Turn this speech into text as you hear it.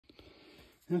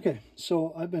Okay,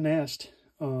 so I've been asked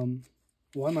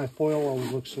why my foil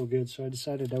always looks so good, so I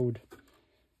decided I would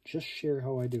just share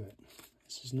how I do it.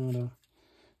 This is not a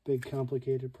big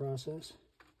complicated process,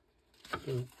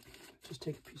 but just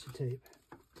take a piece of tape.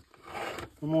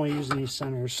 I'm only using these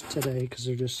centers today because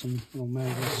they're just some little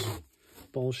magnets,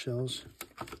 ball shells.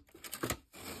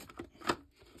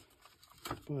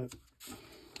 But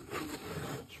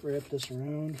just wrap this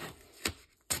around.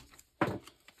 I've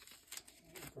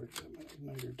already got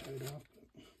my igniter tied off.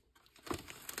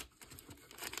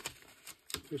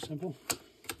 Pretty simple.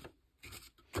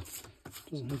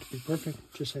 Doesn't have to be perfect,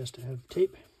 it just has to have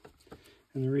tape.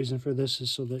 And the reason for this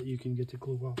is so that you can get the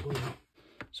glue off later.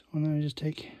 So then I just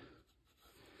take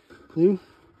glue,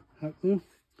 hot glue,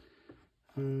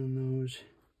 on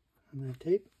that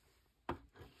tape.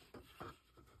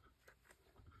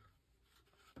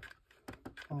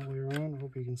 All the way around, I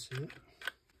hope you can see it.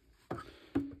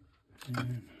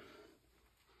 And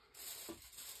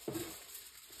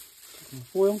take my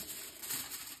foil,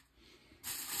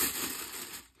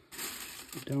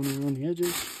 put down around the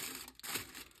edges.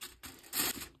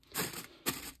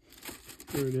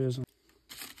 There it is.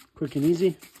 Quick and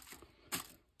easy.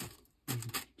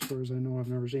 As far as I know, I've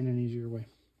never seen an easier way.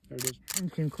 There it is. In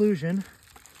conclusion,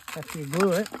 after you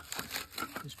glue it,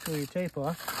 just peel your tape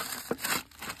off.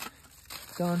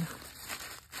 Done.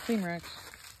 Steam racks.